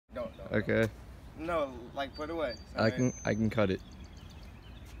No. Okay. No, like put it away. I can cut it.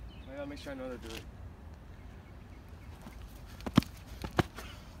 I gotta make sure I know how to do it.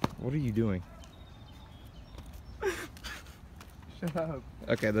 What are you doing? Shut up.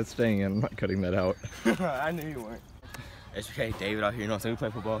 Okay, that's staying in. I'm not cutting that out. I knew you weren't. It's okay, David out here, you know what I'm saying? We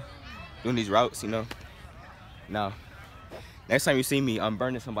play football. Doing these routes, you know. Now, next time you see me, I'm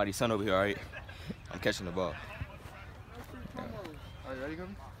burning somebody's son over here, alright? I'm catching the ball. Are you ready,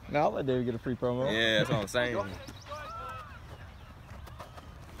 Kobe? No, I'll let David get a free promo. Yeah, that's what I'm saying.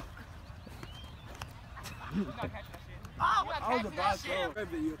 I was about to go.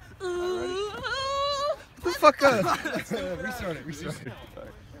 The fuck up. Restart it.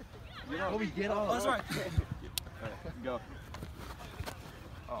 Kobe, get off. Oh, sorry. Go.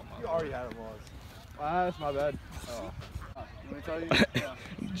 Oh, you already had a loss. Ah, that's my bad. Oh. Let me tell you.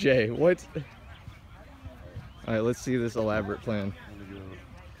 Jay, what? Alright, let's see this elaborate plan. I'm gonna go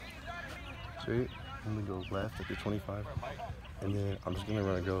straight. I'm gonna go left at the 25, and then I'm just gonna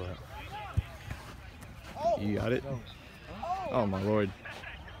run a go. You got it? Oh my lord.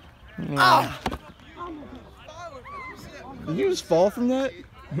 Ah! Did you just fall from that?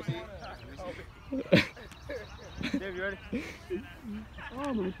 Dave, you ready?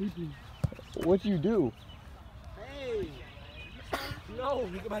 What'd you do? Hey! No,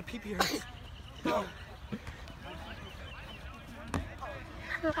 look at my pee-pee hurts. No.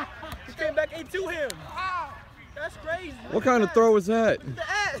 He came back into him. That's crazy. What kind of throw was that?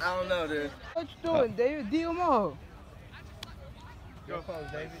 I don't know, dude. What you doing, David? D him up. Go close,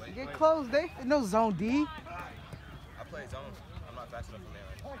 David. Get close, David. No zone D. I play zone. I'm not fast enough from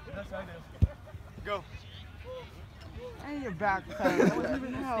there. That's what I do. Go. And your back pedal. What do you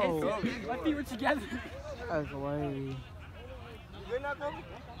even know? My feet were together. That's way. You good now, Kobe? You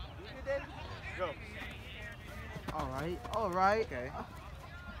good, David? Go. All right. Okay.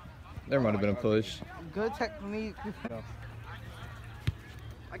 There might have been a push. Good technique.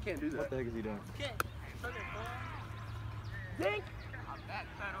 I can't do that. What the heck is he doing? Dink!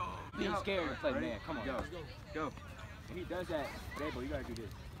 Being scared to play, man. Come on. Go. When he does that, Dabo, you gotta do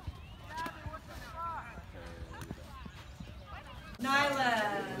this.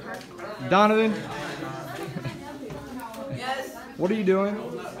 Nyla. Donovan, Yes. what are you doing?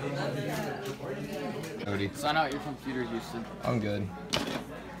 Cody. Sign out your computer, Houston. I'm good.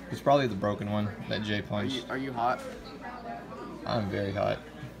 It's probably the broken one that Jay punched. Are you hot? I'm very hot.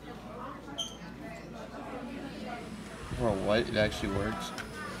 Bro, what? It actually works.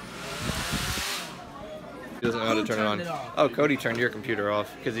 He doesn't know how to turn it on. Oh, Cody turned your computer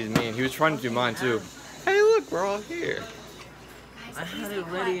off because he's mean. He was trying to do mine too. Hey, look, we're all here. I had it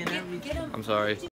ready and everything. I'm sorry.